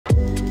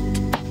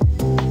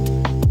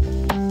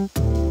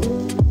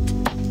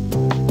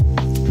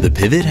The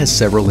pivot has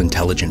several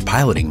intelligent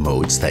piloting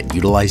modes that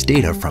utilize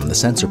data from the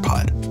sensor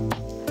pod.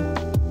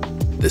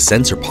 The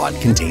sensor pod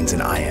contains an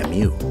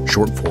IMU,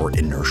 short for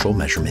Inertial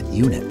Measurement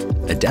Unit,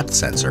 a depth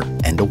sensor,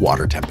 and a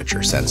water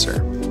temperature sensor.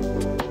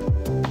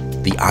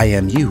 The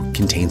IMU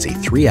contains a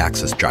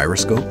 3-axis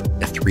gyroscope,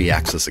 a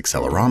 3-axis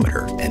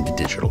accelerometer, and a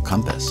digital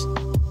compass.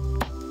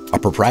 A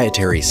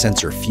proprietary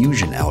sensor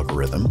fusion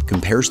algorithm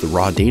compares the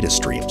raw data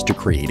streams to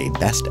create a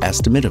best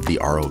estimate of the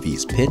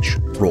ROV's pitch,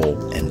 roll,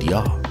 and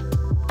yaw.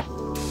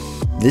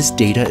 This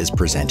data is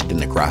presented in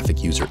the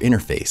graphic user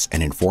interface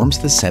and informs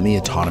the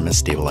semi-autonomous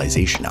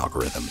stabilization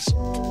algorithms.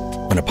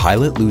 When a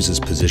pilot loses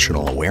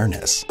positional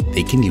awareness,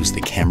 they can use the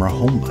camera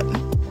home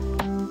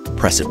button.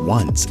 Press it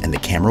once and the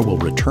camera will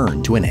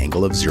return to an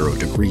angle of 0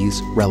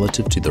 degrees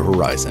relative to the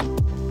horizon.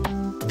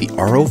 The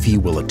ROV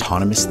will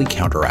autonomously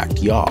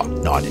counteract yaw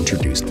not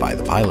introduced by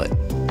the pilot.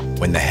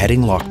 When the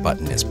heading lock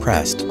button is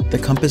pressed, the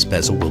compass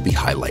bezel will be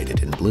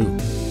highlighted in blue.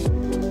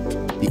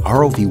 The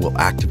ROV will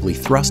actively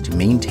thrust to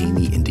maintain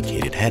the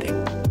indicated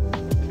heading.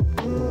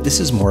 This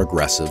is more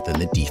aggressive than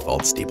the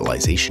default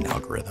stabilization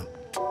algorithm.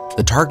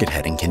 The target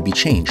heading can be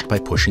changed by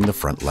pushing the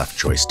front left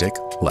joystick,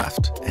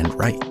 left, and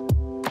right.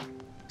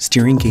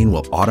 Steering gain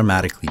will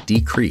automatically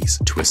decrease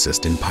to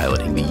assist in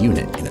piloting the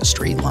unit in a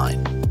straight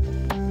line.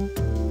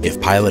 If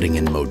piloting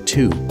in Mode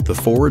 2, the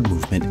forward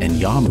movement and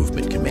yaw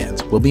movement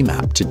commands will be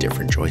mapped to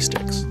different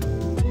joysticks.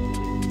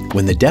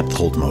 When the depth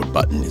hold mode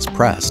button is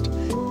pressed,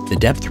 the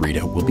depth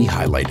readout will be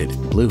highlighted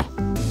in blue.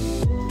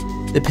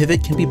 The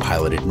pivot can be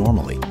piloted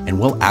normally and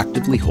will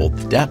actively hold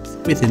the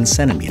depth within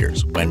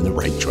centimeters when the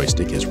right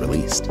joystick is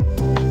released.